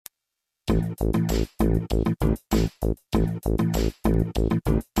I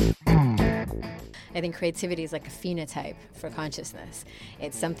think creativity is like a phenotype for consciousness.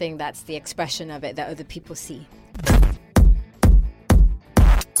 It's something that's the expression of it that other people see.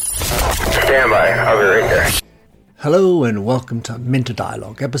 Stand by. I'll be right there. Hello and welcome to Minter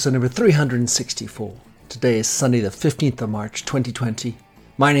Dialogue, episode number 364. Today is Sunday the 15th of March 2020.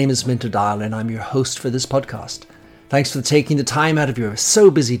 My name is Minter Dial and I'm your host for this podcast. Thanks for taking the time out of your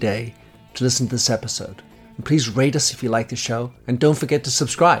so busy day to listen to this episode. And please rate us if you like the show and don't forget to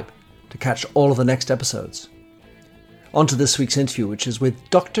subscribe to catch all of the next episodes. On to this week's interview, which is with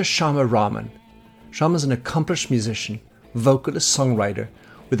Dr. Shama Rahman. Shama is an accomplished musician, vocalist, songwriter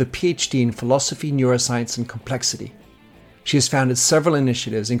with a PhD in philosophy, neuroscience, and complexity. She has founded several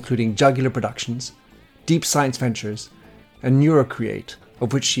initiatives, including Jugular Productions, Deep Science Ventures, and Neurocreate,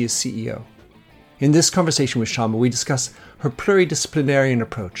 of which she is CEO. In this conversation with Shama, we discuss her pluridisciplinary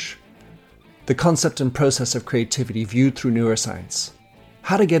approach, the concept and process of creativity viewed through neuroscience,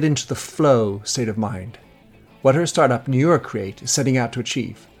 how to get into the flow state of mind, what her startup Neurocreate is setting out to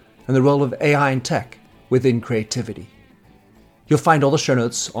achieve, and the role of AI and tech within creativity. You'll find all the show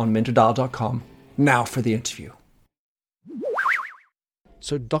notes on minterdial.com. Now for the interview.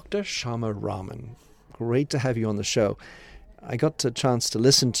 So Dr. Shama Rahman, great to have you on the show. I got a chance to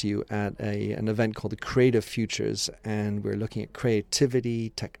listen to you at an event called the Creative Futures, and we're looking at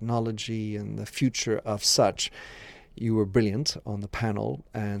creativity, technology, and the future of such. You were brilliant on the panel,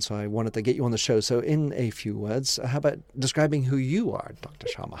 and so I wanted to get you on the show. So in a few words, how about describing who you are, Dr.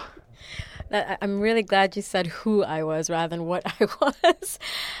 Shama? I'm really glad you said who I was rather than what I was.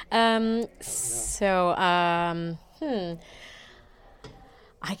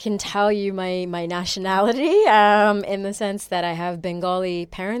 I can tell you my nationality in the sense that I have Bengali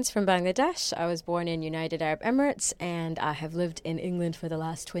parents from Bangladesh. I was born in United Arab Emirates and I have lived in England for the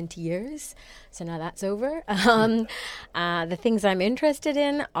last 20 years. So now that's over. The things I'm interested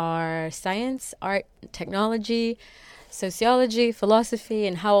in are science, art, technology, sociology, philosophy,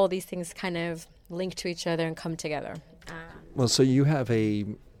 and how all these things kind of link to each other and come together. Well, so you have a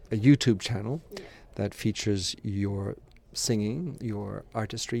YouTube channel that features your singing, your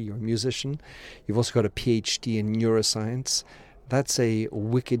artistry, your musician. You've also got a PhD in neuroscience. That's a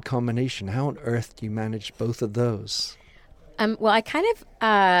wicked combination. How on earth do you manage both of those? Well, I kind of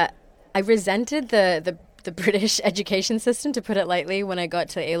I resented the British education system, to put it lightly, when I got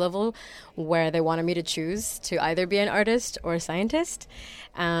to A-level, where they wanted me to choose to either be an artist or a scientist.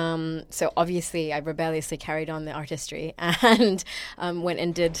 So obviously I rebelliously carried on the artistry and went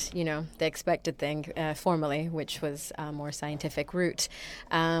and did, the expected thing formally, which was a more scientific route.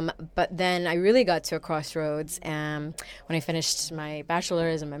 But then I really got to a crossroads when I finished my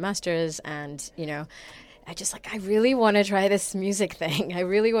bachelor's and my master's, and, I really want to try this music thing. I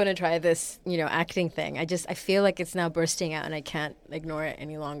really want to try this, acting thing. I feel like it's now bursting out and I can't ignore it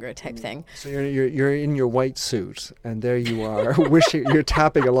any longer type thing. So you're in your white suit and there you are wishing you're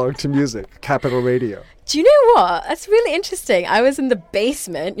tapping along to music, Capital Radio. Do you know what? That's really interesting. I was in the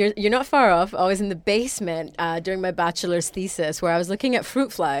basement. You're not far off. I was in the basement during my bachelor's thesis where I was looking at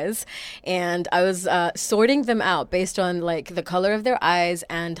fruit flies and I was sorting them out based on like the color of their eyes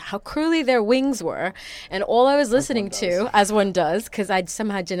and how curly their wings were. And all I was listening to, as one does, because I'd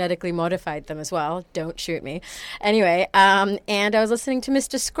somehow genetically modified them as well. Don't shoot me. Anyway, and I was listening to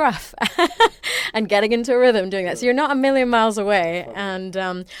Mr. Scruff and getting into a rhythm doing that. So you're not a million miles away. And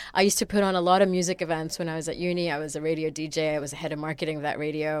I used to put on a lot of music events when I was at uni. I was a radio DJ. I was the head of marketing of that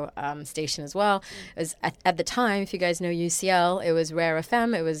radio station as well. It was at the time, if you guys know UCL, it was Rare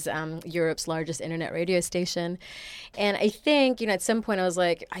FM. It was Europe's largest internet radio station. And I think, at some point I was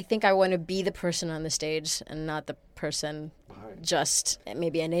like, I think I want to be the person on the stage and not the person just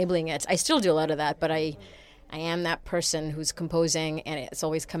maybe enabling it. I still do a lot of that, but I am that person who's composing and it's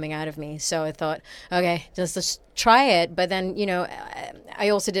always coming out of me. So I thought, okay, let's try it. But then, I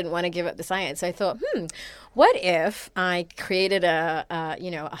also didn't want to give up the science. So I thought, what if I created a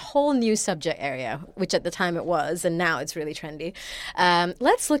whole new subject area, which at the time it was, and now it's really trendy.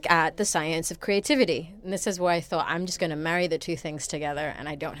 Let's look at the science of creativity. And this is where I thought I'm just going to marry the two things together and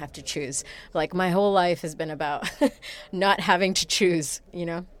I don't have to choose. Like my whole life has been about not having to choose,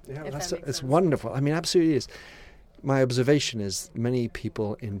 Yeah, it's wonderful. I mean, absolutely is. My observation is many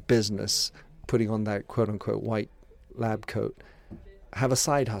people in business putting on that quote unquote white lab coat have a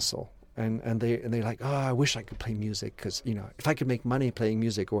side hustle. And they're like, I wish I could play music because, if I could make money playing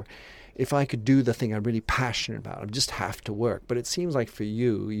music, or if I could do the thing I'm really passionate about, I just have to work. But it seems like for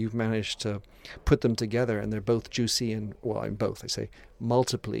you, you've managed to put them together and they're both juicy and, I say,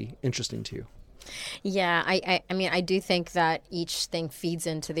 multiply interesting to you. Yeah, I mean, I do think that each thing feeds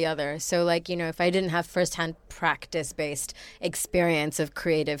into the other. So, like, if I didn't have firsthand practice-based experience of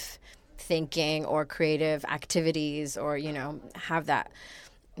creative thinking or creative activities, or, have that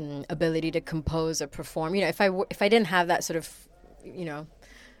ability to compose or perform, if I didn't have that sort of,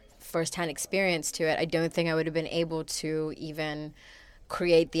 firsthand experience to it, I don't think I would have been able to even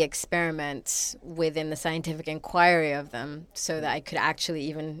create the experiments within the scientific inquiry of them, so that I could actually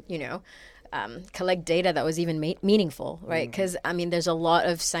even, collect data that was even meaningful, right? Because, there's a lot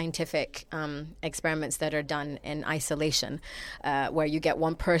of scientific experiments that are done in isolation, where you get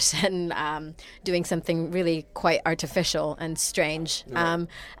one person doing something really quite artificial and strange,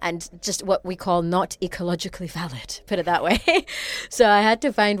 and just what we call not ecologically valid, put it that way. So I had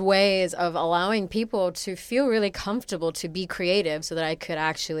to find ways of allowing people to feel really comfortable to be creative, so that I could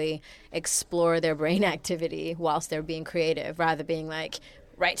actually explore their brain activity whilst they're being creative, rather being like,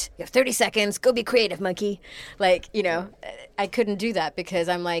 right, you have 30 seconds, go be creative, monkey. Like, I couldn't do that, because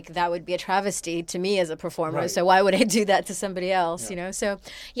I'm like, that would be a travesty to me as a performer. Right. So why would I do that to somebody else, So,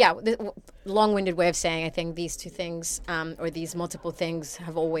 yeah, the long-winded way of saying, I think these two things, or these multiple things,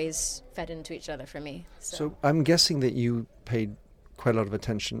 have always fed into each other for me. So I'm guessing that you paid quite a lot of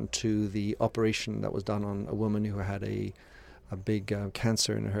attention to the operation that was done on a woman who had a big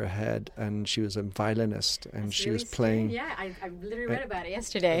cancer in her head, and she was a violinist, and That's she really was playing. Yeah, I literally read about it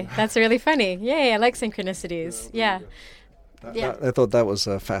yesterday. That's really funny. Yay, I like synchronicities. Yeah. I thought that was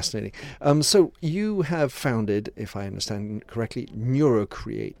fascinating. So you have founded, if I understand correctly,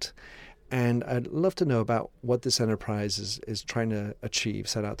 Neurocreate. And I'd love to know about what this enterprise is trying to achieve,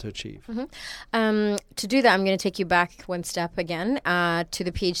 set out to achieve. Mm-hmm. To do that, I'm going to take you back one step again to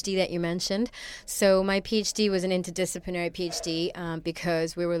the PhD that you mentioned. So my PhD was an interdisciplinary PhD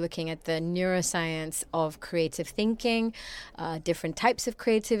because we were looking at the neuroscience of creative thinking, different types of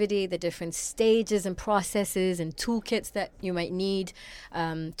creativity, the different stages and processes and toolkits that you might need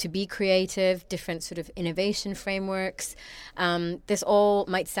to be creative, different sort of innovation frameworks. This all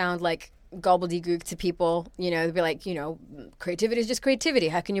might sound like gobbledygook to people, they'd be like, creativity is just creativity.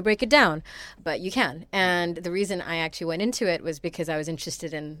 How can you break it down? But you can. And the reason I actually went into it was because I was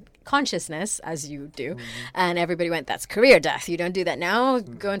interested in consciousness, as you do. Mm-hmm. And everybody went, that's career death. You don't do that now.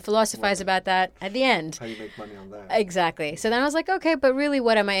 Mm-hmm. Go and philosophize about that at the end. How you make money on that. Exactly. So then I was like, okay, but really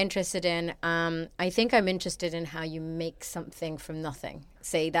what am I interested in? I think I'm interested in how you make something from nothing.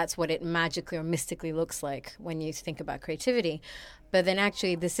 Say that's what it magically or mystically looks like when you think about creativity. But then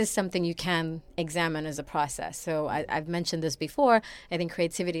actually, this is something you can examine as a process. So I've mentioned this before. I think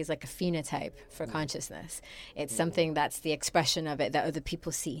creativity is like a phenotype for consciousness. It's something that's the expression of it that other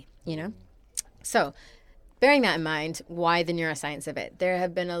people see, So bearing that in mind, why the neuroscience of it? There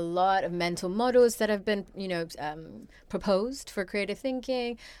have been a lot of mental models that have been, proposed for creative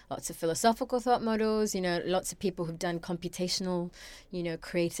thinking, lots of philosophical thought models, lots of people who've done computational,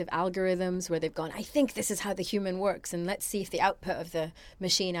 creative algorithms where they've gone, I think this is how the human works, and let's see if the output of the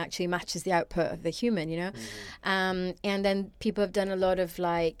machine actually matches the output of the human, And then people have done a lot of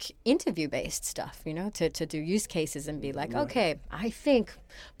like interview-based stuff, to do use cases and be like, okay, I think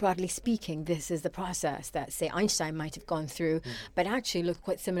broadly speaking, this is the process that, say, Einstein might have gone through, but actually looked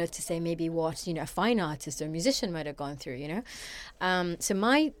quite similar to, say, maybe what, a fine artist or musician might have gone through, So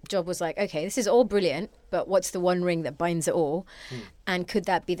my job was like, okay, this is all brilliant, but what's the one ring that binds it all? And could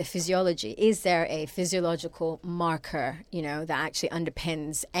that be the physiology? Is there a physiological marker, that actually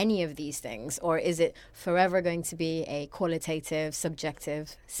underpins any of these things? Or is it forever going to be a qualitative,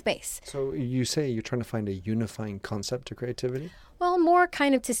 subjective space? So you say you're trying to find a unifying concept to creativity? Well, more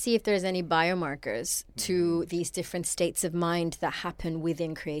kind of to see if there's any biomarkers to these different states of mind that happen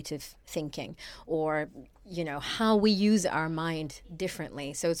within creative thinking, or, how we use our mind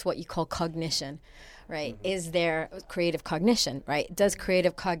differently. So it's what you call cognition, right? Mm-hmm. Is there creative cognition, right? Does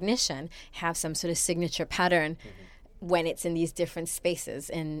creative cognition have some sort of signature pattern when it's in these different spaces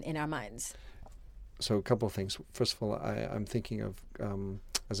in our minds? So a couple of things. First of all, I'm thinking of,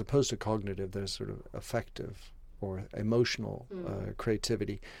 as opposed to cognitive, there's sort of affective or emotional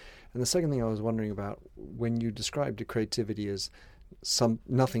creativity. And the second thing I was wondering about, when you described creativity as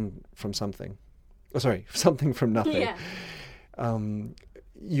something from nothing. Yeah.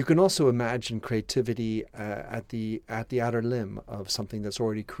 You can also imagine creativity at the outer limb of something that's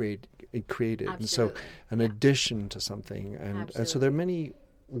already created. Absolutely. And so an addition to something. And so there are many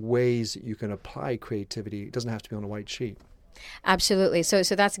ways that you can apply creativity. It doesn't have to be on a white sheet. Absolutely. So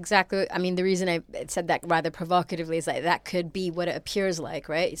that's exactly, the reason I said that rather provocatively is that could be what it appears like,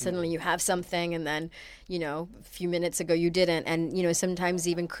 right? Suddenly you have something and then, a few minutes ago you didn't. And, sometimes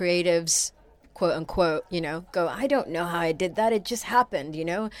even creatives quote unquote, go, I don't know how I did that. It just happened,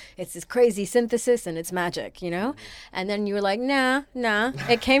 it's this crazy synthesis and it's magic, and then you were like, nah,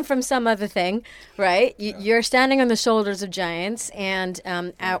 it came from some other thing, right? You're standing on the shoulders of giants and,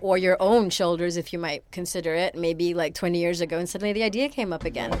 or your own shoulders, if you might consider it, maybe like 20 years ago, and suddenly the idea came up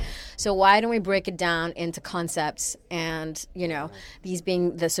again. So why don't we break it down into concepts and, these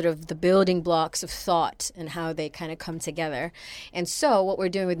being the sort of the building blocks of thought and how they kind of come together. And so what we're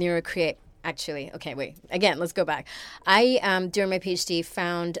doing with NeuroCreate, actually, okay, wait, again, let's go back. I, during my PhD,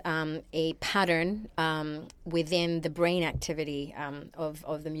 found a pattern within the brain activity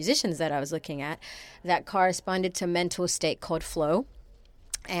of the musicians that I was looking at that corresponded to a mental state called flow.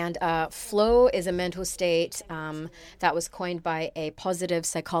 And flow is a mental state that was coined by a positive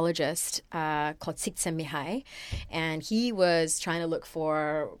psychologist called Csikszentmihalyi. And he was trying to look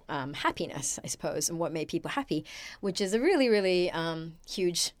for happiness, I suppose, and what made people happy, which is a really, really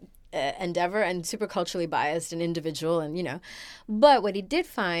huge endeavor and super culturally biased and individual, and but what he did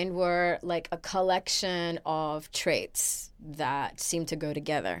find were like a collection of traits that seem to go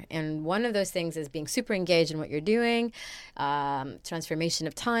together, and one of those things is being super engaged in what you're doing, transformation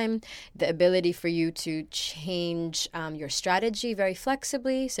of time, the ability for you to change your strategy very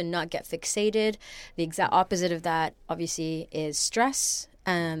flexibly, so not get fixated. The exact opposite of that obviously is stress.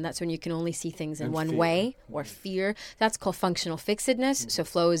 And that's when you can only see things in one way, or fear. That's called functional fixedness. So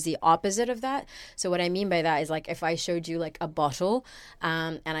flow is the opposite of that. So what I mean by that is like if I showed you like a bottle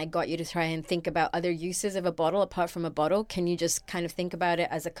and I got you to try and think about other uses of a bottle apart from a bottle, can you just kind of think about it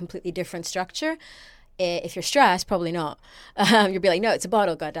as a completely different structure? If you're stressed, probably not. You'll be like, no, it's a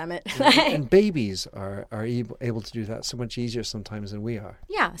bottle, goddammit. And babies are able to do that so much easier sometimes than we are.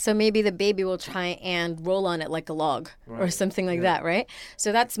 Yeah, so maybe the baby will try and roll on it like a log or something like that, right?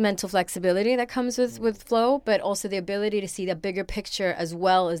 So that's mental flexibility that comes with flow, but also the ability to see the bigger picture as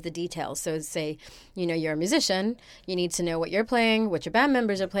well as the details. So say, you're a musician, you need to know what you're playing, what your band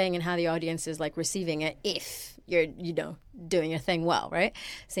members are playing, and how the audience is like receiving it if you're, doing your thing well, right?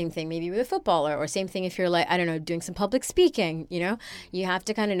 Same thing maybe with a footballer, or same thing if you're like, I don't know, doing some public speaking, you have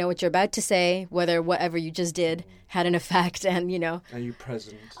to kind of know what you're about to say, whether whatever you just did had an effect, and, Are you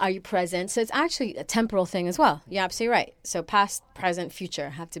present? Are you present? So it's actually a temporal thing as well. You're absolutely right. So past, present,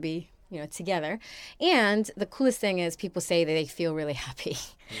 future have to be together. And the coolest thing is people say that they feel really happy.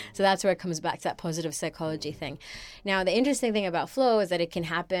 So that's where it comes back to that positive psychology thing. Now, the interesting thing about flow is that it can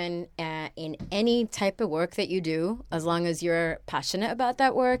happen in any type of work that you do, as long as you're passionate about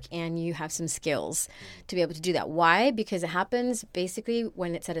that work and you have some skills to be able to do that. Why? Because it happens basically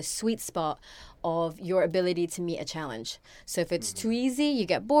when it's at a sweet spot of your ability to meet a challenge. So if it's too easy, you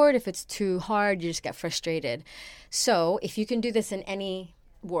get bored. If it's too hard, you just get frustrated. So if you can do this in any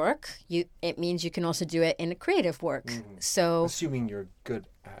work, it means you can also do it in a creative work. So assuming you're good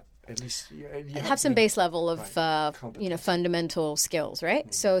at least you have some base level of fundamental skills,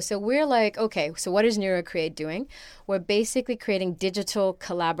 right? So we're like, okay, so what is NeuroCreate doing? We're basically creating digital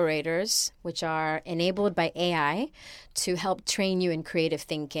collaborators which are enabled by AI to help train you in creative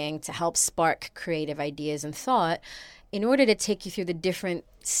thinking, to help spark creative ideas and thought, in order to take you through the different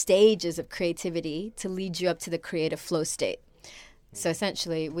stages of creativity to lead you up to the creative flow state. So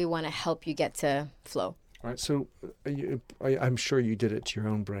essentially, we want to help you get to flow. Right. So I'm sure you did it to your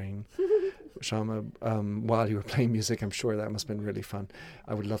own brain, Shama, while you were playing music. I'm sure that must have been really fun.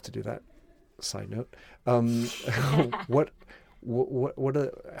 I would love to do that. Side note. How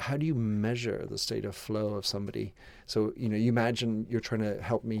do you measure the state of flow of somebody? So, you imagine you're trying to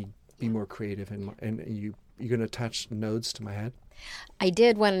help me be more creative, and you're going to attach nodes to my head? I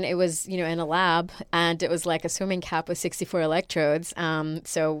did when it was, in a lab, and it was like a swimming cap with 64 electrodes.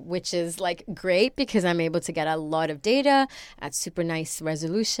 Which is like great because I'm able to get a lot of data at super nice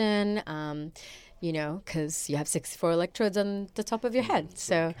resolution, because you have 64 electrodes on the top of your head.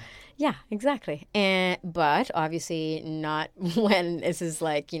 So, yeah, exactly. But obviously not when this is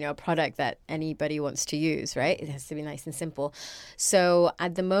like, a product that anybody wants to use, right? It has to be nice and simple. So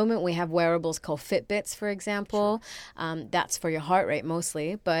at the moment, we have wearables called Fitbits, for example. Sure. That's for your heart rate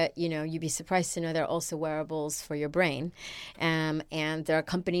mostly. But, you'd be surprised to know there are also wearables for your brain. And there are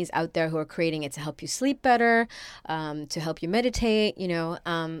companies out there who are creating it to help you sleep better, to help you meditate,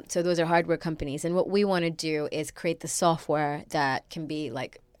 so those are hardware companies. And what we want to do is create the software that can be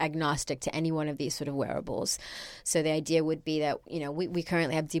like agnostic to any one of these sort of wearables. So the idea would be that, we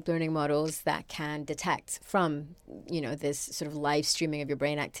currently have deep learning models that can detect from, this sort of live streaming of your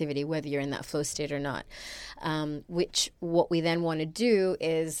brain activity, whether you're in that flow state or not, which what we then want to do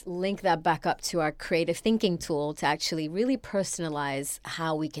is link that back up to our creative thinking tool to actually really personalize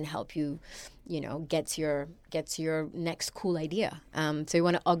how we can help you get to your next cool idea. So we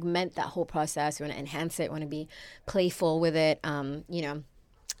want to augment that whole process. We want to enhance it. We want to be playful with it.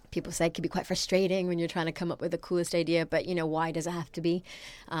 People say it can be quite frustrating when you're trying to come up with the coolest idea, but why does it have to be?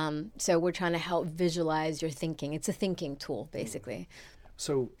 So we're trying to help visualize your thinking. It's a thinking tool, basically.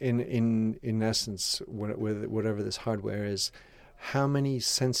 So in essence, with whatever this hardware is, how many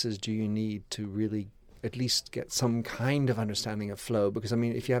senses do you need to really at least get some kind of understanding of flow? Because,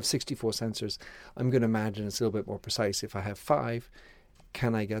 if you have 64 sensors, I'm going to imagine it's a little bit more precise. If I have 5,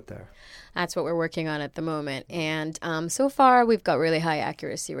 can I get there? That's what we're working on at the moment. And so far, we've got really high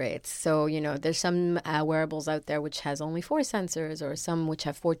accuracy rates. So, there's some wearables out there which has only 4 sensors, or some which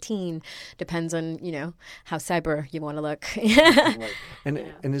have 14. Depends on, how cyber you want to look. Right.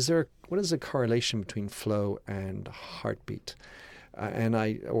 And what is the correlation between flow and heartbeat?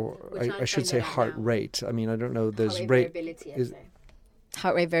 I should say heart rate. I don't know. There's rate.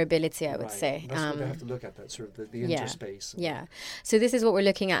 Heart rate variability, I would say. That's what I have to look at, that sort of the interspace. Yeah. So this is what we're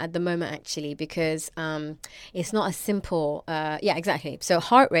looking at the moment, actually, because it's not a simple. Exactly. So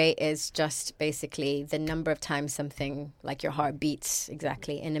heart rate is just basically the number of times something like your heart beats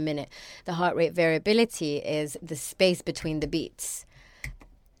exactly in a minute. The heart rate variability is the space between the beats.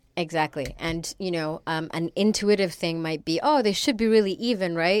 Exactly. And, an intuitive thing might be, they should be really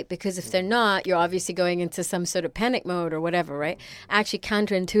even, right? Because if they're not, you're obviously going into some sort of panic mode or whatever, right? Actually,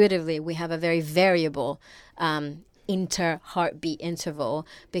 counterintuitively, we have a very variable inter-heartbeat interval,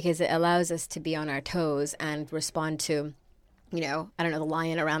 because it allows us to be on our toes and respond to, the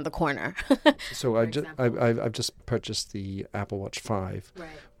lion around the corner. So I've just purchased the Apple Watch 5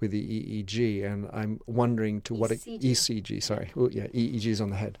 with the EEG, and I'm wondering to what ECG. Sorry, EEG is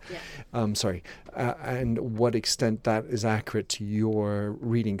on the head. Yeah. And what extent that is accurate to your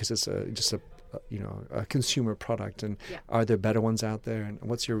reading, because it's just a consumer product. And are there better ones out there? And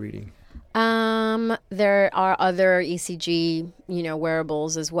what's your reading? There are other ECG,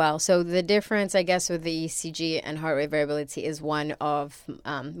 wearables as well. So the difference, I guess, with the ECG and heart rate variability is one of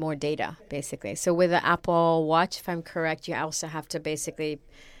more data, basically. So with the Apple Watch, if I'm correct, you also have to basically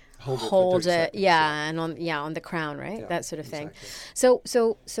hold it, and on the crown, right? Yeah, that sort of thing.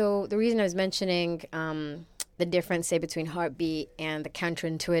 Exactly. So the reason I was mentioning the difference, say, between heartbeat and the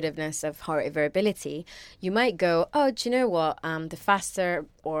counterintuitiveness of heart rate variability, you might go, do you know what? The faster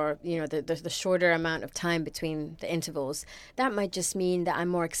or, the shorter amount of time between the intervals, that might just mean that I'm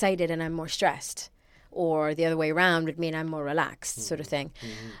more excited and I'm more stressed. Or the other way around would mean I'm more relaxed, sort of thing.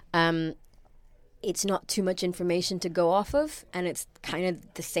 Mm-hmm. It's not too much information to go off of. And it's kind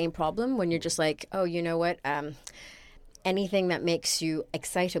of the same problem when you're just like, you know what? Anything that makes you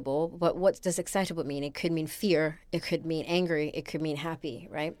excitable, but what does excitable mean? It could mean fear, it could mean angry, it could mean happy,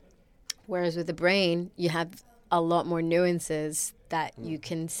 right? Whereas with the brain, you have a lot more nuances that you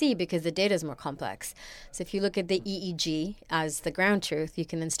can see because the data is more complex. So if you look at the EEG as the ground truth, you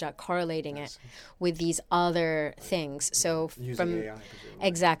can then start correlating it with these other things. So using AI,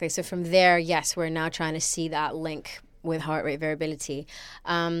 exactly. So from there, yes, we're now trying to see that link with heart rate variability.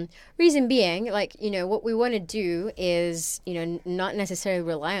 Reason being, what we want to do is, not necessarily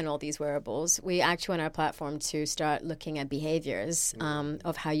rely on all these wearables. We actually want our platform to start looking at behaviors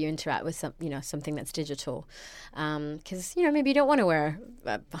of how you interact with something that's digital. Because, maybe you don't want to wear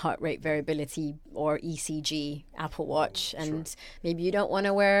a heart rate variability or ECG Apple Watch, and maybe you don't want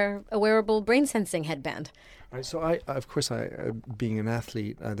to wear a wearable brain sensing headband. Right. So I being an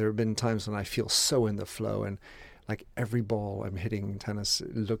athlete, there have been times when I feel so in the flow, and like every ball I'm hitting in tennis,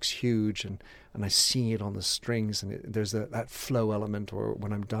 it looks huge, and I see it on the strings, and there's that flow element, or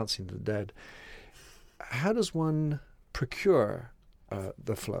when I'm dancing to the dead. How does one procure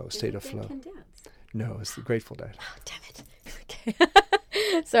the flow, state of flow? Can dance? No, it's the Grateful Dead. Oh, damn it.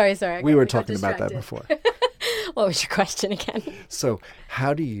 Okay. Sorry. We were talking about that before. What was your question again? So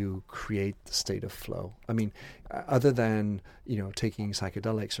how do you create the state of flow? Other than, taking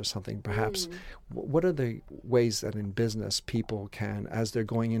psychedelics or something, perhaps, what are the ways that in business people can, as they're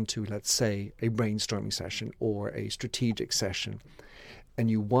going into, let's say, a brainstorming session or a strategic session,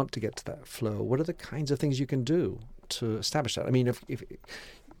 and you want to get to that flow, what are the kinds of things you can do to establish that? If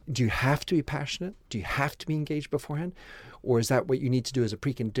do you have to be passionate? Do you have to be engaged beforehand? Or is that what you need to do as a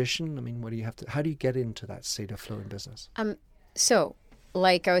precondition? What do you have to? How do you get into that state of flow in business? So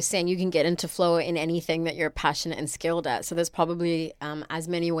like I was saying, you can get into flow in anything that you're passionate and skilled at. So there's probably as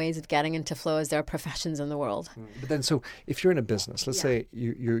many ways of getting into flow as there are professions in the world. But then, so if you're in a business, let's say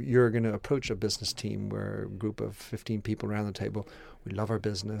you're going to approach a business team where a group of 15 people around the table, we love our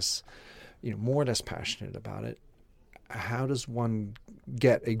business, more or less passionate about it. How does one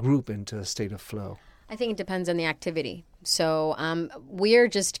get a group into a state of flow? I think it depends on the activity. So we're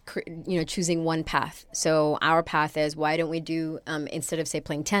just, choosing one path. So our path is, why don't we do, instead of, say,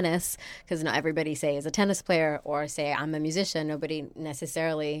 playing tennis, because not everybody, say, is a tennis player, or, say, I'm a musician, nobody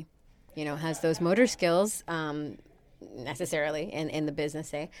necessarily, has those motor skills necessarily in the business,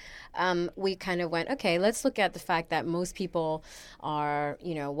 say. We kind of went, okay, let's look at the fact that most people are,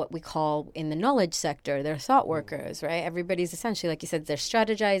 what we call in the knowledge sector, they're thought workers, right? Everybody's essentially, like you said, they're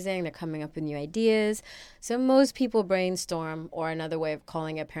strategizing, they're coming up with new ideas. So most people brainstorm, or another way of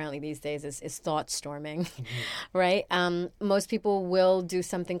calling it apparently these days is thought storming, right? Most people will do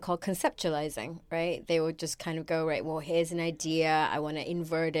something called conceptualizing, right? They would just kind of go, right, well, here's an idea. I want to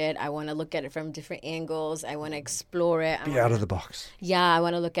invert it. I want to look at it from different angles. I want to explore it. Be out of the box. Yeah, I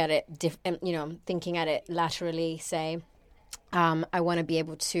want to look at it, thinking at it laterally, say. I want to be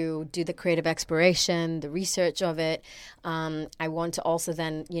able to do the creative exploration, the research of it. I want to also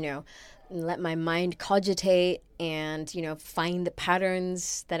then, let my mind cogitate and, find the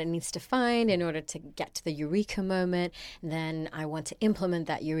patterns that it needs to find in order to get to the eureka moment. Then I want to implement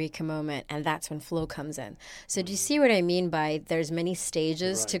that eureka moment, and that's when flow comes in. So do you see what I mean by there's many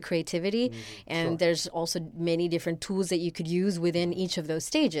stages to creativity, and there's also many different tools that you could use within each of those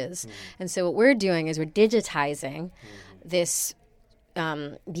stages. And so what we're doing is we're digitizing these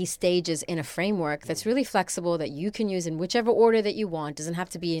stages in a framework that's really flexible, that you can use in whichever order that you want. Doesn't have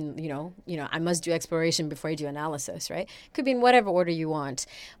to be in, I must do exploration before I do analysis, right? Could be in whatever order you want.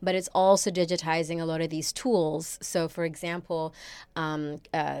 But it's also digitizing a lot of these tools. So, for example,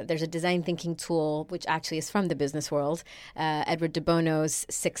 there's a design thinking tool, which actually is from the business world, Edward de Bono's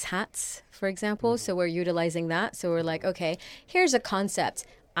 6 Hats, for example. So we're utilizing that. So we're like, okay, here's a concept.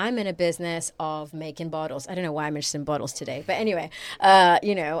 I'm in a business of making bottles. I don't know why I'm interested in bottles today, but anyway,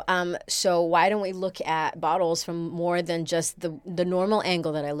 so why don't we look at bottles from more than just the normal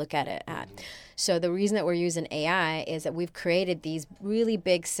angle that I look at it at? So the reason that we're using AI is that we've created these really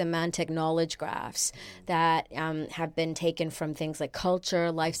big semantic knowledge graphs that have been taken from things like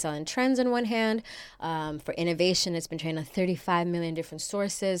culture, lifestyle, and trends on one hand. For innovation, it's been trained on 35 million different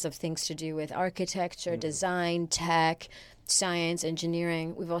sources of things to do with architecture, design, tech, science,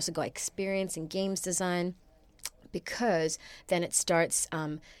 engineering. We've also got experience in games design, because then it starts,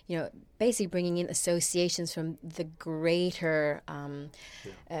 basically bringing in associations from the greater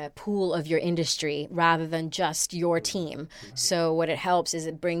pool of your industry rather than just your team. So what it helps is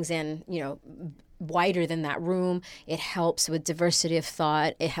it brings in, wider than that room. It helps with diversity of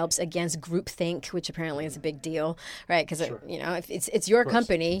thought. It helps against groupthink, which apparently is a big deal, right? Because if it's your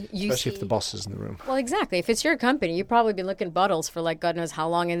company, especially if the boss is in the room. Well, exactly. If it's your company, you've probably been looking at bottles for like God knows how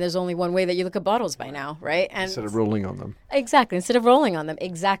long, and there's only one way that you look at bottles by now, right? And instead of rolling on them. Exactly. Instead of rolling on them,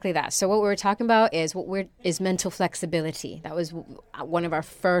 exactly that. So what we were talking about is mental flexibility. That was one of our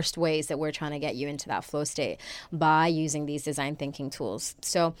first ways that we're trying to get you into that flow state, by using these design thinking tools.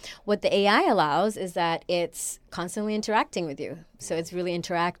 So what the AI allows is that it's constantly interacting with you. So it's really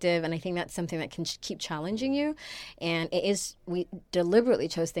interactive, and I think that's something that can keep challenging you. And we deliberately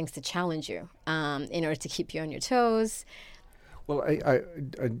chose things to challenge you in order to keep you on your toes. Well, I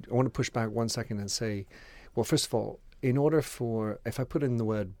want to push back 1 second and say, well, first of all, in order for, if I put in the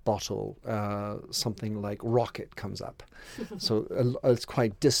word bottle, something like rocket comes up. So it's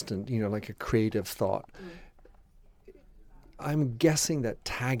quite distant, like a creative thought. I'm guessing that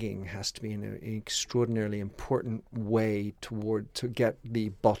tagging has to be in an extraordinarily important way to get the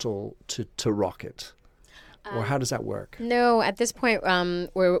bottle to rocket. Or how does that work? No, at this point,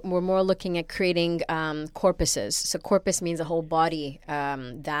 we're more looking at creating corpuses. So corpus means a whole body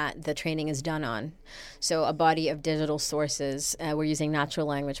that the training is done on. So a body of digital sources. We're using natural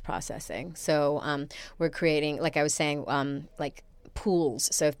language processing. So we're creating, like I was saying, like pools.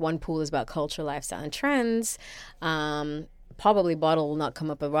 So if one pool is about culture, lifestyle, and trends, probably bottle will not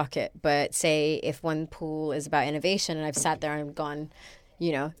come up with rocket. But say if one pool is about innovation, and I've sat there and gone,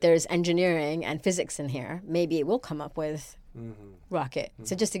 there's engineering and physics in here, maybe it will come up with rocket.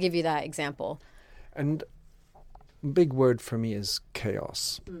 So just to give you that example. And big word for me is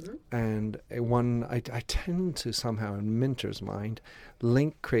chaos. And I tend to somehow, in Minter's mind,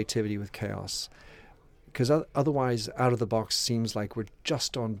 link creativity with chaos. Because otherwise, out of the box seems like we're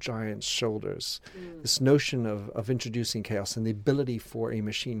just on giants' shoulders. This notion of introducing chaos and the ability for a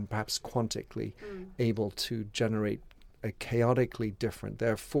machine, perhaps quantically, able to generate chaotically different,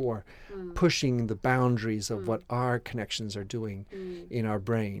 therefore pushing the boundaries of what our connections are doing in our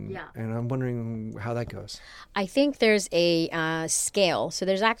brain. Yeah. And I'm wondering how that goes. I think there's a scale. So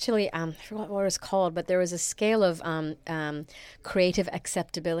there's actually, I forgot what it was called, but there was a scale of creative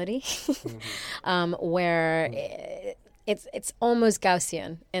acceptability where it's almost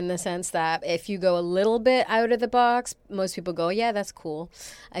Gaussian in the sense that if you go a little bit out of the box, most people go, yeah, that's cool.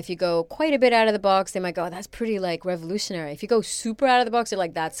 If you go quite a bit out of the box, they might go, that's pretty like revolutionary. If you go super out of the box, they're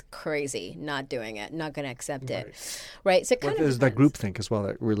like, that's crazy, not doing it, not going to accept it. Right? So it kind of there's that depends. groupthink as well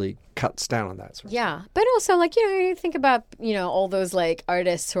that really cuts down on that sort of Yeah, but also like, you think about, all those like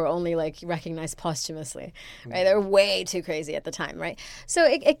artists who are only like recognized posthumously, right? They're way too crazy at the time, right? So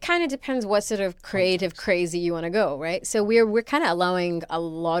it kind of depends what sort of creative crazy you want to go, right? So we're kind of allowing a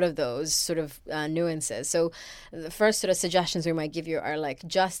lot of those sort of nuances. So the first sort of suggestions we might give you are like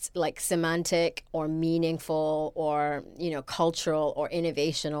just like semantic or meaningful or, cultural or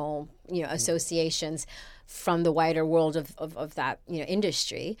innovational, associations from the wider world of that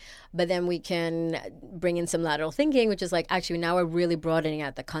industry. But then we can bring in some lateral thinking, which is like, actually now we're really broadening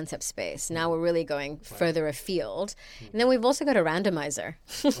out the concept space. Now we're really going further afield. And then we've also got a randomizer.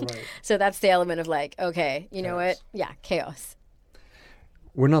 So that's the element of like, okay, you know what? Yeah, chaos.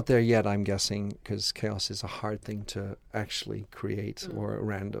 We're not there yet, I'm guessing, because chaos is a hard thing to actually create, or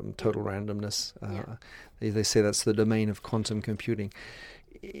total randomness. They say that's the domain of quantum computing.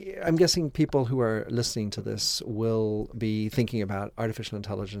 I'm guessing people who are listening to this will be thinking about artificial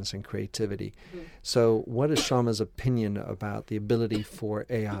intelligence and creativity. So what is Shama's opinion about the ability for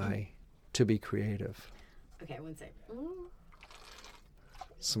AI to be creative? Okay, one sec.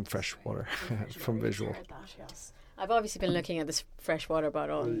 Some fresh water from visual. Yes. I've obviously been looking at this fresh water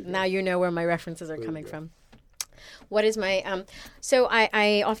bottle. Now you know where my references are coming from. What is my so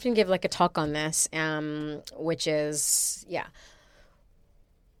I often give like a talk on this, which is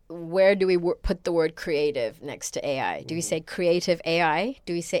where do we put the word creative next to AI? Do we say creative AI?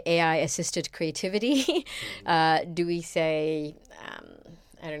 Do we say AI assisted creativity? Do we say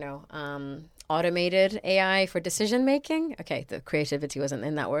automated AI for decision making? Okay, the creativity wasn't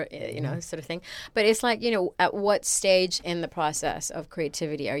in that word, sort of thing. But it's like, at what stage in the process of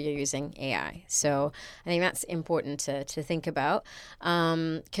creativity are you using AI? So I think that's important to think about.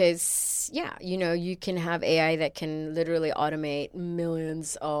 Because, you can have AI that can literally automate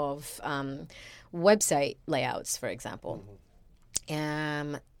millions of website layouts, for example.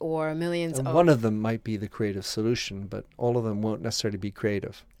 Or millions of... One of them might be the creative solution, but all of them won't necessarily be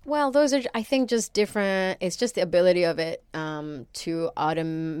creative. Well, those are, I think, just different. It's just the ability of it to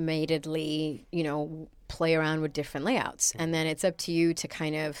automatedly, play around with different layouts. And then it's up to you to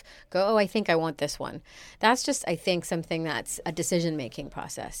kind of go, oh, I think I want this one. That's just, I think, something that's a decision-making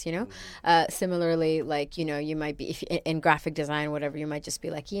process, Similarly, like, you might be, if in graphic design or whatever, you might just be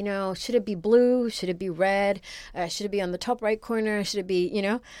like, should it be blue? Should it be red? Should it be on the top right corner? Should it be,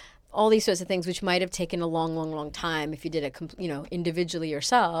 all these sorts of things, which might have taken a long, long, long time if you did it, individually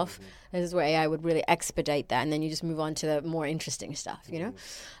yourself. This is where AI would really expedite that, and then you just move on to the more interesting stuff,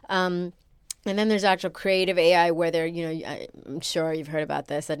 And then there's actual creative AI where they're, I'm sure you've heard about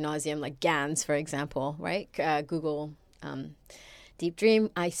this ad nauseum, like GANs, for example, right? Google Deep Dream.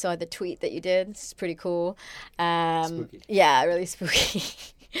 I saw the tweet that you did. It's pretty cool. Spooky. Yeah, really spooky.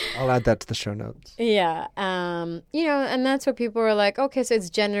 I'll add that to the show notes. Yeah. And that's where people are like, okay, so it's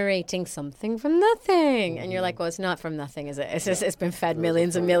generating something from nothing. And you're like, well, it's not from nothing, is it? It's just, it's been fed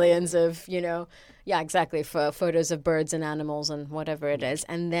millions and millions of, exactly, for photos of birds and animals and whatever it is.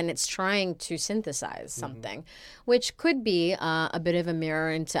 And then it's trying to synthesize something, which could be a bit of a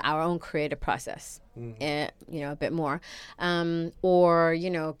mirror into our own creative process. A bit more. Or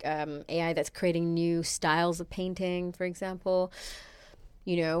AI that's creating new styles of painting, for example.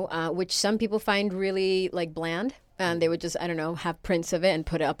 Which some people find really like bland, and they would just, have prints of it and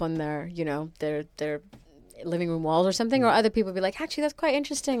put it up on their, their living room walls or something. Or other people would be like, actually, that's quite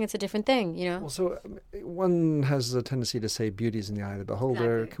interesting. It's a different thing, Well, so one has a tendency to say beauty is in the eye of the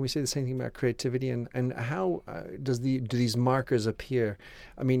beholder. Exactly. Can we say the same thing about creativity? And how do these markers appear?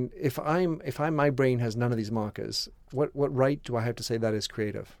 I mean, if my brain has none of these markers, what right do I have to say that is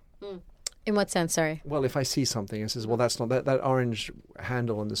creative? In what sense? Sorry. Well, if I see something and says, well, that's not that orange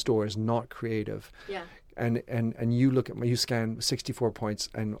handle in the store is not creative. Yeah. And you look at you scan 64 points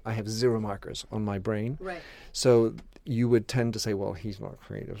and I have 0 markers on my brain. Right. So you would tend to say, well, he's not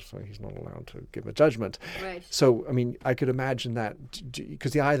creative, so he's not allowed to give a judgment. Right. So, I mean, I could imagine that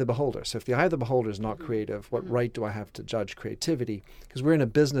because the eye of the beholder. So if the eye of the beholder is not creative, what right do I have to judge creativity? Because we're in a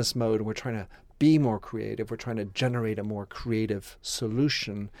business mode and we're trying to be more creative. We're trying to generate a more creative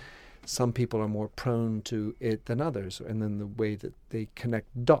solution. some people are more prone to it than others, and then the way that they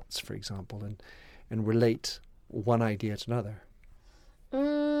connect dots, for example, and relate one idea to another.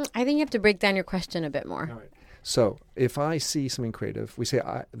 I think you have to break down your question a bit more. All right. So if I see something creative, we say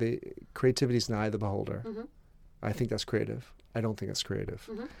the creativity is in the eye of the beholder. Mm-hmm. I think that's creative. I don't think that's creative.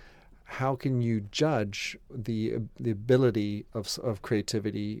 Mm-hmm. How can you judge the ability of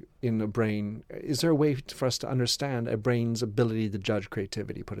creativity in a brain? Is there a way for us to understand a brain's ability to judge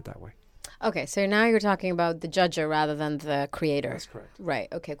creativity, put it that way? Okay, so now you're talking about the judger rather than the creator. That's correct. Right,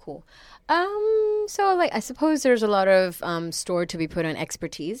 okay, cool. So like I suppose there's a lot of store to be put on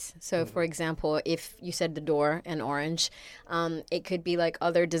expertise. So for example, if you said the door and orange, it could be like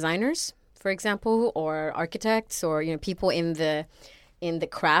other designers, for example, or architects, or people in the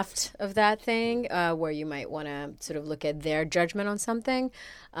craft of that thing, where you might want to sort of look at their judgment on something.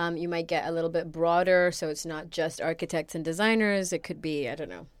 You might get a little bit broader, so it's not just architects and designers. It could be, I don't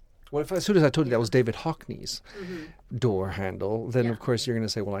know. Well, as soon as I told you that was David Hockney's door handle, then of course you're going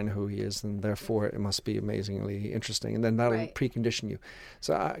to say, well, I know who he is, and therefore it must be amazingly interesting, and then that'll precondition you.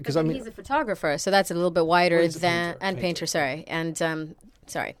 So, because he's a photographer, so that's a little bit wider than painter,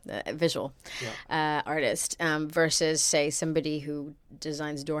 visual artist versus say somebody who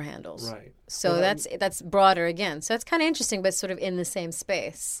designs door handles. Right. So that's broader again. So it's kind of interesting, but sort of in the same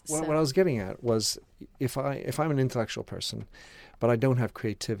space. What I was getting at was if I'm an intellectual person, but I don't have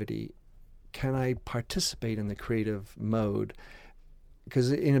creativity, can I participate in the creative mode?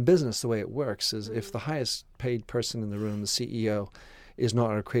 Because in a business, the way it works is if the highest paid person in the room, the CEO, is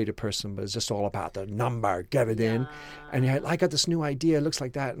not a creative person, but it's just all about the number, get it in. And I got this new idea, it looks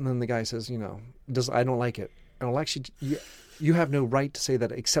like that. And then the guy says, I don't like it. And I'll actually, you have no right to say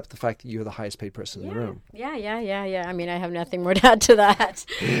that except the fact that you're the highest paid person in the room. Yeah. I mean, I have nothing more to add to that.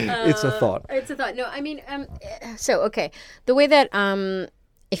 It's a thought. It's a thought. No, I mean, okay. The way that,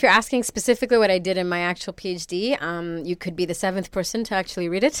 if you're asking specifically what I did in my actual PhD, you could be the seventh person to actually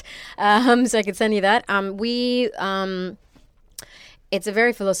read it. So I could send you that. It's a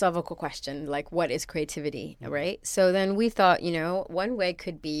very philosophical question, like what is creativity, right? So then we thought, one way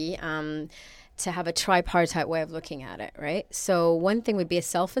could be to have a tripartite way of looking at it, right? So one thing would be a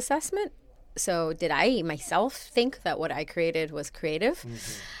self-assessment. So did I myself think that what I created was creative?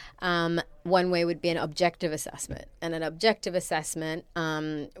 One way would be an objective assessment. And an objective assessment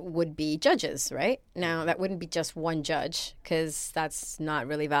would be judges, right? Now, that wouldn't be just one judge because that's not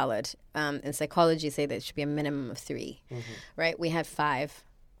really valid. In psychology, say that it should be a minimum of 3, right? We had 5,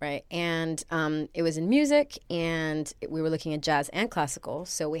 right? And it was in music, and we were looking at jazz and classical,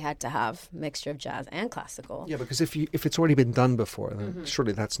 so we had to have a mixture of jazz and classical. Yeah, because if it's already been done before, then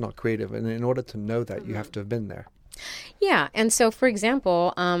surely that's not creative. And in order to know that, you have to have been there. Yeah, and so, for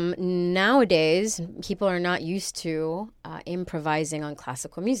example, nowadays, people are not used to improvising on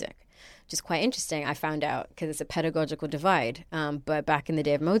classical music, which is quite interesting, I found out, because it's a pedagogical divide. But back in the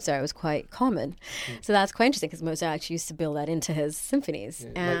day of Mozart, it was quite common. So that's quite interesting, because Mozart actually used to build that into his symphonies.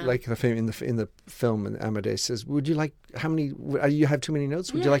 Yeah, like the in the film, and Amadeus says, would you like, you have too many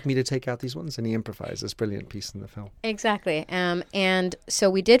notes? Would you like me to take out these ones? And he improvised this brilliant piece in the film. Exactly. And so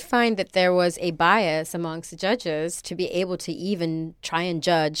we did find that there was a bias amongst the judges to be able to even try and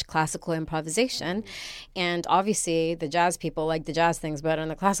judge classical improvisation. And obviously, the jazz people like the jazz things better, and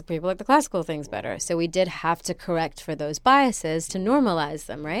the classical people like the classical things better. So we did have to correct for those biases to normalize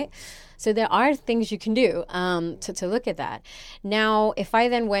them, right? So there are things you can do to look at that. Now, if I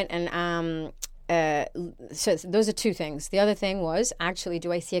then went and so those are 2 things. The other thing was actually,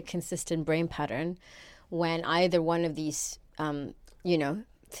 do I see a consistent brain pattern when either one of these,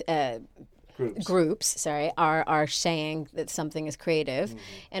 groups are saying that something is creative.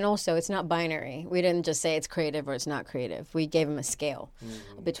 And also, it's not binary. We didn't just say it's creative or it's not creative. We gave them a scale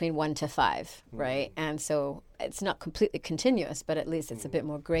between 1 to 5, right? And so it's not completely continuous, but at least it's a bit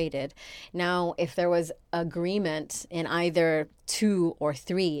more graded. Now, if there was agreement in either 2 or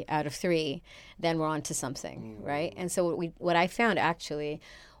 3 out of 3, then we're on to something, right? And so what I found actually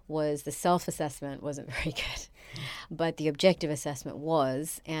was the self-assessment wasn't very good. But the objective assessment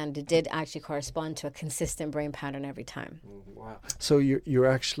was, and it did actually correspond to a consistent brain pattern every time. Wow. So you're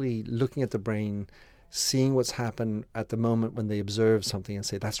actually looking at the brain, seeing what's happened at the moment when they observe something and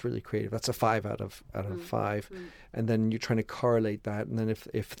say, that's really creative. That's a 5 out of 5. and then you're trying to correlate that, and then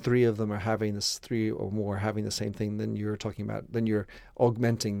if three of them are having this, three or more having the same thing, then you're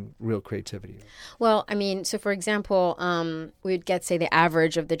augmenting real creativity. Well, I mean, so for example, we'd get, say, the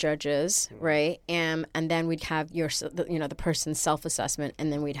average of the judges, right? And then we'd have the person's self-assessment,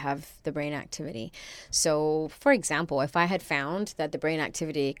 and then we'd have the brain activity. So, for example, if I had found that the brain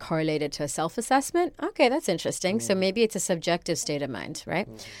activity correlated to a self-assessment, okay, that's interesting. So maybe it's a subjective state of mind, right?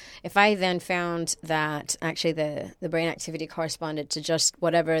 If I then found that actually the brain activity corresponded to just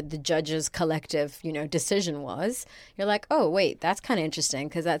whatever the judge's collective, decision was, you're like, oh, wait, that's kind of interesting,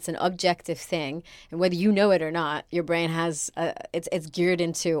 because that's an objective thing. And whether you know it or not, your brain has, it's geared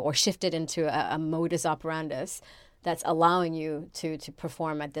into or shifted into a modus operandus that's allowing you to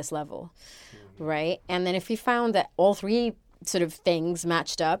perform at this level, right? And then if you found that all three sort of things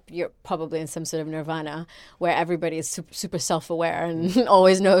matched up, you're probably in some sort of nirvana where everybody is super self-aware and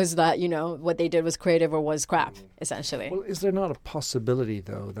always knows that, what they did was creative or was crap, essentially. Well, is there not a possibility,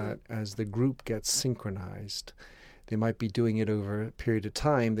 though, that as the group gets synchronized, they might be doing it over a period of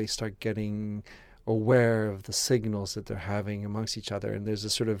time, they start getting aware of the signals that they're having amongst each other, and there's a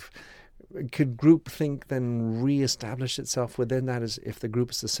sort of, could groupthink then reestablish itself within that, as if the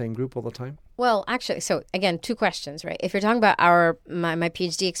group is the same group all the time? Well, actually, so again, two questions, right? If you're talking about my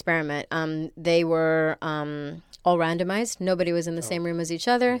PhD experiment, they were all randomized. Nobody was in the same room as each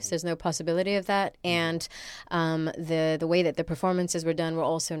other, so there's no possibility of that. And the way that the performances were done were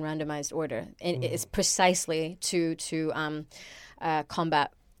also in randomized order. It's precisely to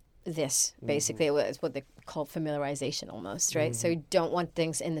combat this, basically. It's what they call familiarization almost, right? So you don't want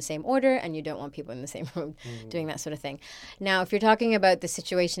things in the same order, and you don't want people in the same room doing that sort of thing. Now, if you're talking about the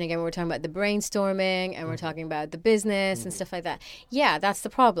situation, again, we're talking about the brainstorming, and we're talking about the business and stuff like that. Yeah, that's the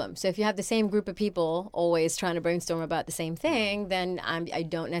problem. So if you have the same group of people always trying to brainstorm about the same thing, then I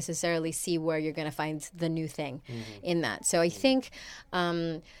don't necessarily see where you're going to find the new thing in that. So I think,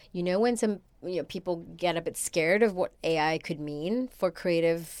 when some people get a bit scared of what AI could mean for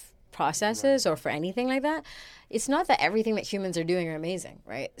creative processes or for anything like that, it's not that everything that humans are doing are amazing,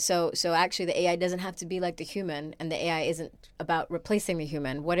 right? So actually the AI doesn't have to be like the human, and the AI isn't about replacing the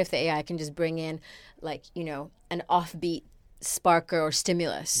human. What if the AI can just bring in an offbeat spark or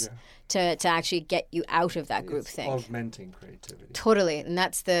stimulus to actually get you out of that group thing? Augmenting creativity. Totally. And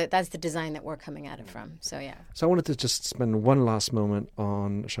that's the design that we're coming at it from. So yeah. So I wanted to just spend one last moment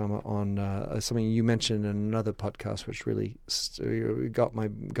on Shama, on something you mentioned in another podcast, which really got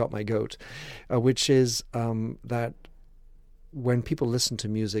my goat, which is that when people listen to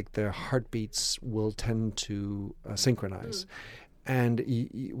music, their heartbeats will tend to synchronize. And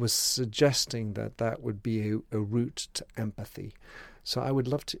he was suggesting that would be a route to empathy. So I would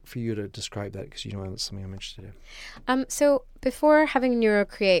love for you to describe that, because that's something I'm interested in. So before having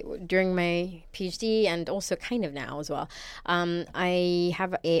NeuroCreate, during my PhD and also kind of now as well, I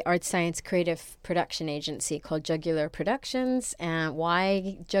have a art science creative production agency called Jugular Productions. And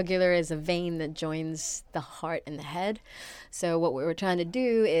why jugular is a vein that joins the heart and the head. So what we were trying to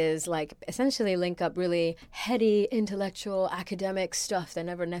do is essentially link up really heady, intellectual, academic stuff that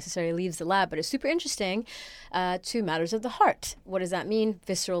never necessarily leaves the lab, but is super interesting, to matters of the heart. What does that mean?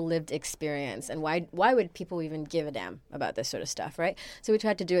 Visceral lived experience. And why would people even give a damn about this sort of stuff, right? So we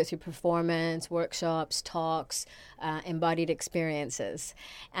tried to do it through performance, workshops, talks, embodied experiences.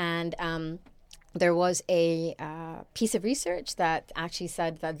 And there was a piece of research that actually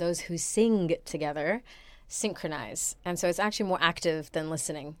said that those who sing together synchronize. And so it's actually more active than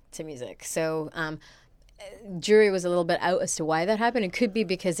listening to music. So jury was a little bit out as to why that happened. It could be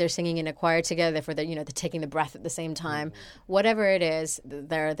because they're singing in a choir together, therefore they're taking the breath at the same time. Whatever it is,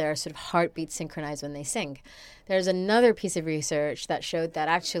 their sort of heartbeats synchronize when they sing. There's another piece of research that showed that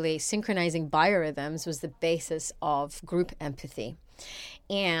actually synchronizing biorhythms was the basis of group empathy.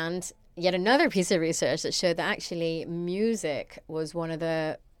 And yet another piece of research that showed that actually music was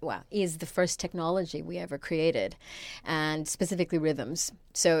is the first technology we ever created, and specifically rhythms.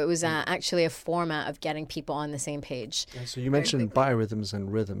 So it was actually a format of getting people on the same page. Yeah, so you mentioned biorhythms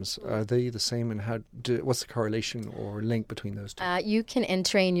and rhythms. Are they the same, and what's the correlation or link between those two? You can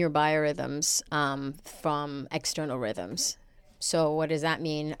entrain your biorhythms from external rhythms. So what does that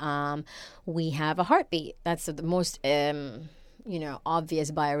mean? We have a heartbeat. That's the most obvious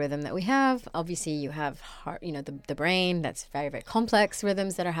biorhythm that we have. Obviously, you have heart, the brain. That's very, very complex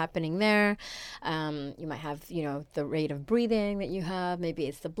rhythms that are happening there. You might have, the rate of breathing that you have. Maybe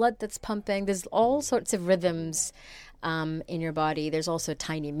it's the blood that's pumping. There's all sorts of rhythms in your body. There's also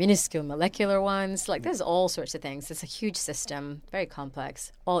tiny, minuscule, molecular ones. Like there's all sorts of things. It's a huge system, very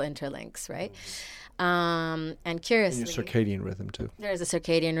complex, all interlinks, right? And curiously, and your circadian rhythm too. There is a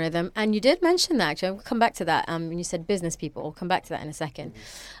circadian rhythm, and you did mention that. Actually, I'll come back to that. When you said business people, we'll come back to that in a second.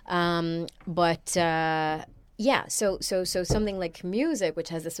 Yeah, so something like music, which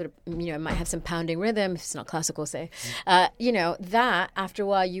has this sort of, it might have some pounding rhythm, if it's not classical, say, that after a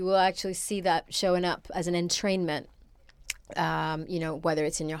while you will actually see that showing up as an entrainment, whether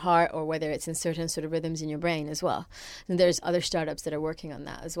it's in your heart or whether it's in certain sort of rhythms in your brain as well. And there's other startups that are working on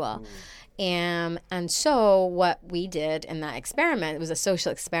that as well. And so what we did in that experiment, it was a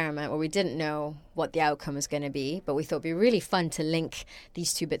social experiment where we didn't know what the outcome was going to be, but we thought it'd be really fun to link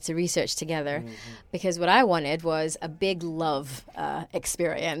these two bits of research together, because what I wanted was a big love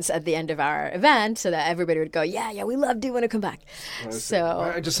experience at the end of our event so that everybody would go, yeah, we love, do you want to come back?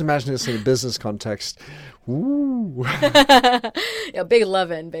 I just imagine this in a business context. Ooh. Big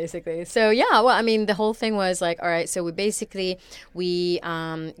loving, basically. So the whole thing was like, all right, so we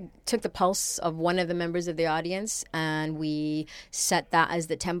took the pulse of one of the members of the audience and we set that as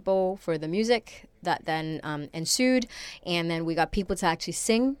the tempo for the music that then ensued, and then we got people to actually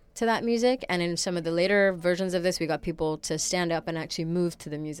sing to that music, and in some of the later versions of this we got people to stand up and actually move to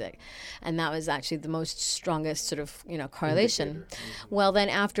the music, and that was actually the most strongest sort of correlation. Well, then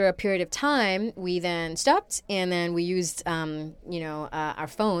after a period of time we then stopped, and then we used our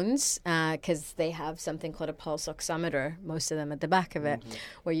phones, because they have something called a pulse oximeter, most of them at the back of it,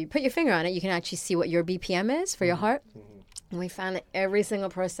 where you put your finger on it, you can actually see what your BPM is for your heart. And we found that every single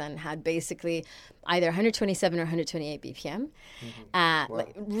person had basically either 127 or 128 BPM,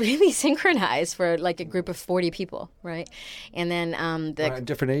 like really synchronized for like a group of 40 people, right? And then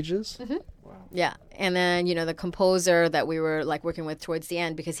different ages? Wow. Yeah. And then, the composer that we were like working with towards the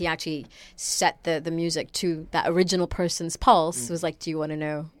end, because he actually set the music to that original person's pulse, was like, do you want to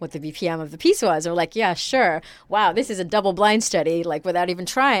know what the BPM of the piece was? Or like, yeah, sure. Wow, this is a double blind study, like without even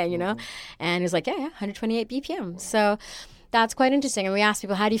trying, And he's like, yeah, 128 BPM. So that's quite interesting. And we asked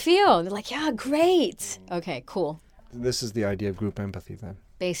people, how do you feel? And they're like, yeah, great. Okay, cool. This is the idea of group empathy then.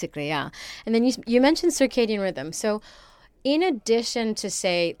 Basically, yeah. And then you mentioned circadian rhythm. So in addition to,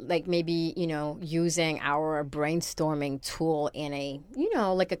 say, like maybe, using our brainstorming tool in a,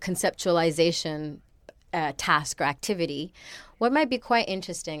 like a conceptualization task or activity, what might be quite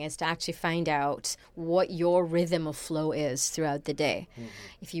interesting is to actually find out what your rhythm of flow is throughout the day.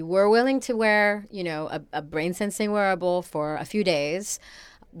 If you were willing to wear, a brain sensing wearable for a few days,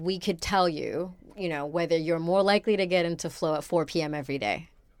 we could tell you, whether you're more likely to get into flow at 4 p.m. every day,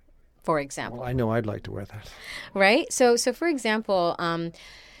 for example. Well, I know I'd like to wear that. Right? So for example,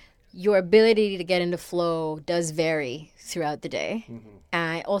 your ability to get into flow does vary throughout the day.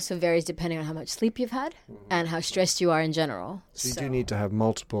 And it also varies depending on how much sleep you've had and how stressed you are in general. So you do need to have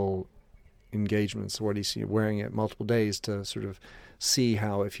multiple engagements, or you're wearing it multiple days to sort of see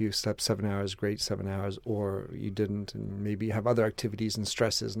how, if you slept 7 hours, great 7 hours, or you didn't, and maybe have other activities and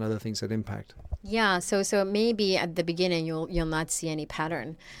stresses and other things that impact. Yeah, so maybe at the beginning you'll not see any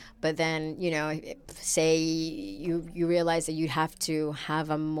pattern, but then say you realize that you have to have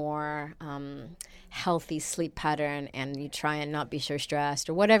a more healthy sleep pattern, and you try and not be so stressed,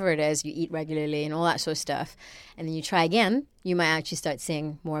 or whatever it is, you eat regularly and all that sort of stuff, and then you try again, you might actually start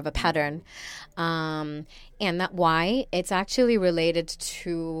seeing more of a pattern. And that why it's actually related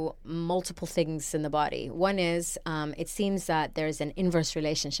to multiple things in the body. One is it seems that there's an inverse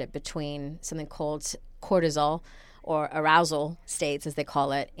relationship between something called cortisol, or arousal states, as they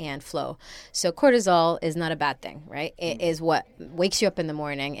call it, and flow. So cortisol is not a bad thing, right? It is what wakes you up in the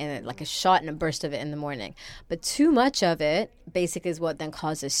morning, and like a shot and a burst of it in the morning. But too much of it basically is what then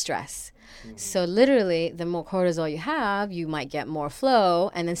causes stress. So literally, the more cortisol you have, you might get more flow,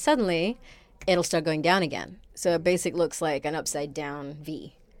 and then suddenly it'll start going down again. So it basically looks like an upside down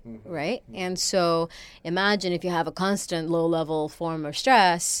V. Right? And so imagine if you have a constant low level form of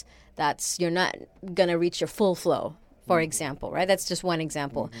stress, you're not going to reach your full flow, for example, right? That's just one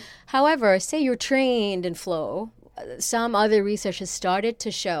example. However, say you're trained in flow, some other research has started to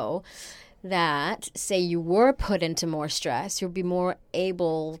show that, say you were put into more stress, you'll be more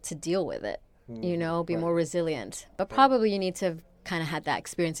able to deal with it, be more resilient. But probably you need to have kind of had that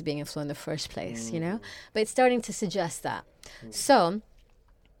experience of being in flow in the first place, But it's starting to suggest that. So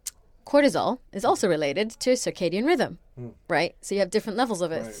cortisol is also related to circadian rhythm, right? So you have different levels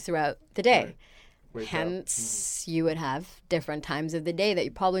of it throughout the day. Hence, you would have different times of the day that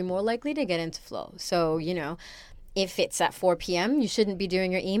you're probably more likely to get into flow. So, if it's at 4 p.m., you shouldn't be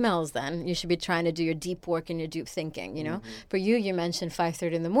doing your emails then. You should be trying to do your deep work and your deep thinking, For you mentioned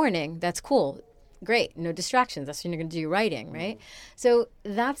 5:30 in the morning. That's cool. great, no distractions. That's when you're going to do your writing, right? So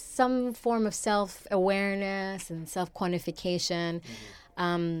that's some form of self-awareness and self-quantification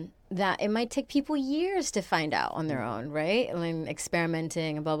that it might take people years to find out on their own, right? And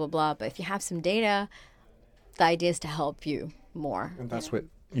experimenting and blah, blah, blah. But if you have some data, the idea is to help you more. And that's what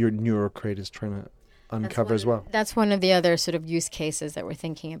your NeuroCreate is trying to uncover as well. That's one of the other sort of use cases that we're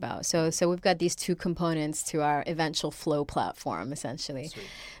thinking about. So we've got these two components to our eventual flow platform, essentially. Sweet.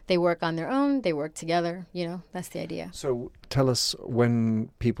 They work on their own. They work together. That's the idea. So tell us when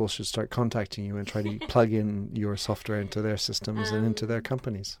people should start contacting you and try to plug in your software into their systems and into their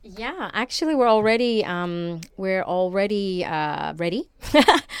companies. Yeah, actually, we're already ready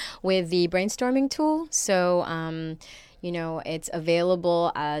with the brainstorming tool. So it's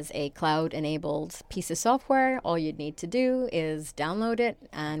available as a cloud-enabled piece of software. All you'd need to do is download it,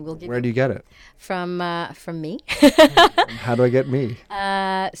 and we'll give Where do you get it? From me. How do I get me?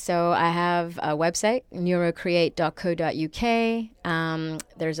 So I have a website, neurocreate.co.uk.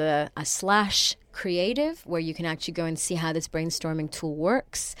 There's a /creative where you can actually go and see how this brainstorming tool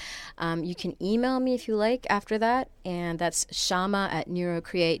works. You can email me if you like after that, and that's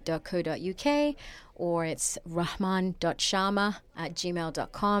shama@neurocreate.co.uk, or it's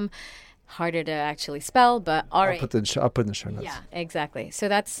rahman.shama@gmail.com. Harder to actually spell, but all right. I'll put in the show notes. Yeah, exactly. So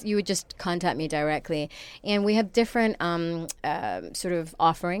you would just contact me directly. And we have different sort of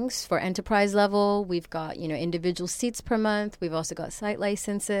offerings for enterprise level. We've got, individual seats per month. We've also got site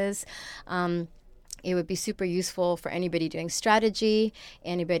licenses. It would be super useful for anybody doing strategy,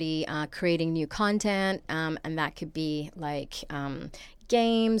 anybody creating new content, and that could be like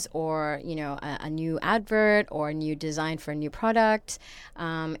games or, a new advert or a new design for a new product.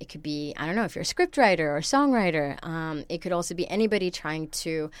 It could be, I don't know, if you're a scriptwriter or a songwriter. It could also be anybody trying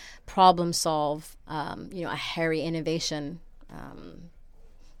to problem solve, a hairy innovation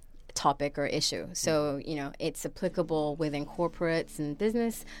topic or issue. So, it's applicable within corporates and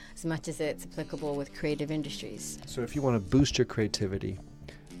business as much as it's applicable with creative industries. So if you want to boost your creativity,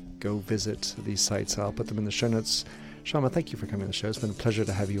 go visit these sites. I'll put them in the show notes. Shama, thank you for coming on the show. It's been a pleasure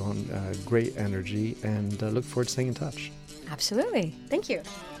to have you on. Great energy, and look forward to staying in touch. Absolutely. Thank you.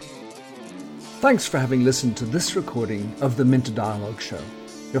 Thanks for having listened to this recording of the Minter Dialogue Show.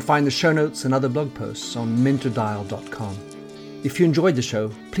 You'll find the show notes and other blog posts on minterdial.com. If you enjoyed the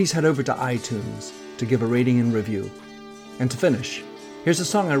show, please head over to iTunes to give a rating and review. And to finish, here's a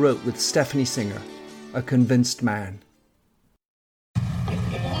song I wrote with Stephanie Singer, A Convinced Man.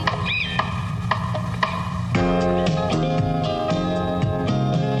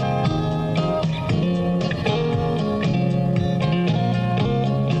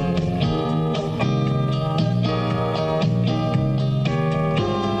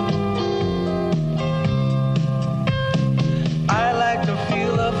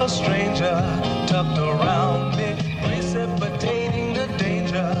 Tucked around me, precipitating the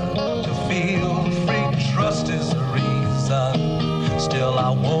danger. To feel free, trust is the reason. Still I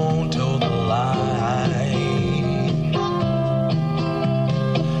won't toe the line.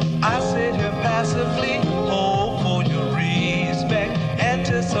 I sit here passively, hope for your respect,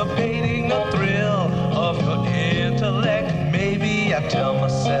 anticipating the thrill of your intellect. Maybe I tell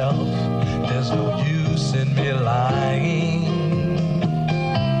myself there's no use in me lying.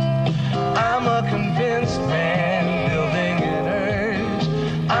 I'm a convinced man, building an urge.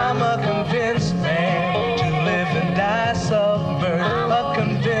 I'm a convinced man, to live and die submerged. A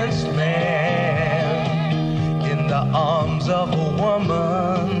convinced man, in the arms of a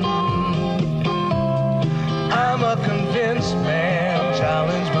woman. I'm a convinced man,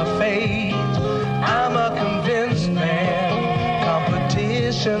 challenge my fate. I'm a convinced man,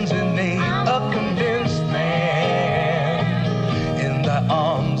 competition's innate. A convinced man, in the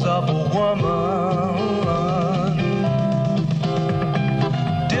arms of a woman.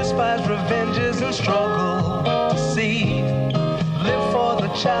 Despise revenges and struggle to see. Live for the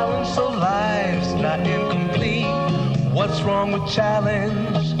challenge so life's not incomplete. What's wrong with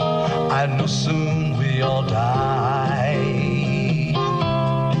challenge? I know soon we all die.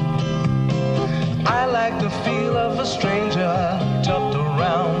 I like the feel of a stranger tucked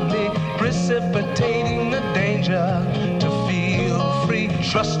around me, precipitating the danger. To feel free,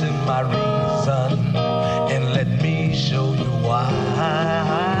 trust in my reason, and let me show you why.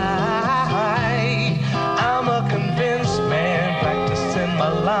 I'm a convinced man, practicing my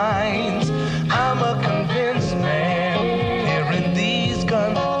lines. I'm a convinced man, here in these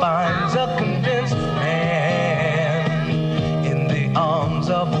confines. A convinced man, in the arms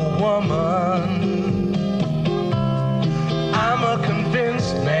of a woman. I'm a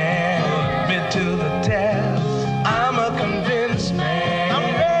convinced man, bid to the test. I'm a convinced man.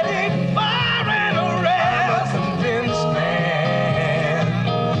 I'm ready, fire and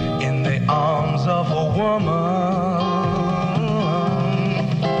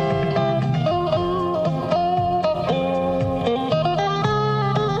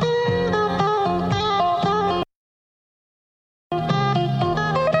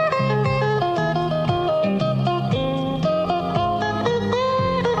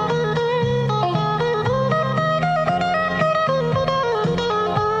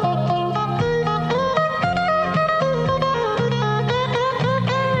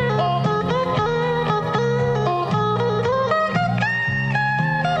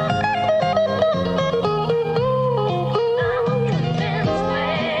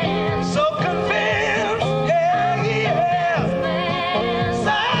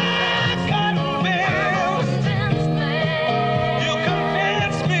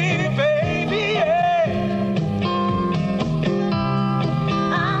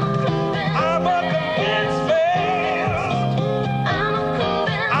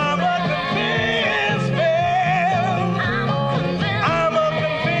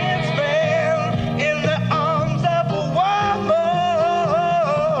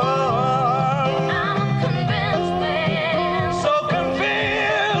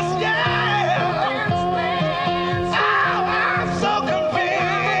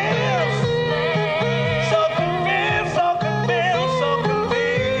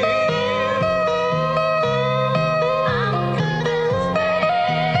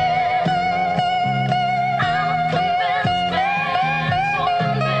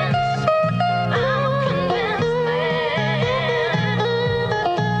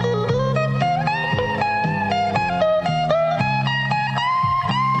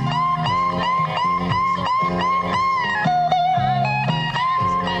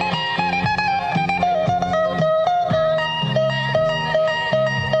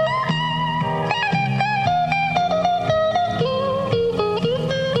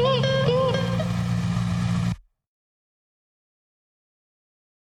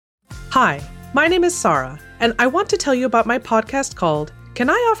Hi, my name is Sarah, and I want to tell you about my podcast called Can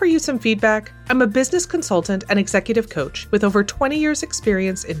I Offer You Some Feedback? I'm a business consultant and executive coach with over 20 years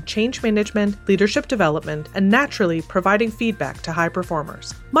experience in change management, leadership development, and naturally providing feedback to high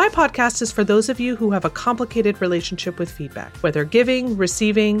performers. My podcast is for those of you who have a complicated relationship with feedback, whether giving,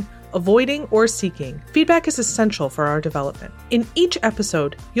 receiving, avoiding, or seeking. Feedback is essential for our development. In each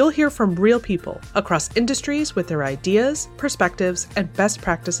episode, you'll hear from real people across industries with their ideas, perspectives, and best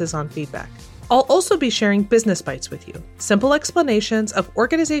practices on feedback. I'll also be sharing business bites with you, simple explanations of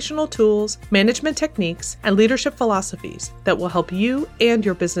organizational tools, management techniques, and leadership philosophies that will help you and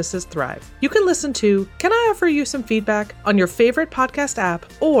your businesses thrive. You can listen to Can I Offer You Some Feedback on your favorite podcast app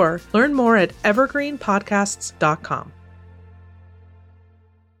or learn more at evergreenpodcasts.com.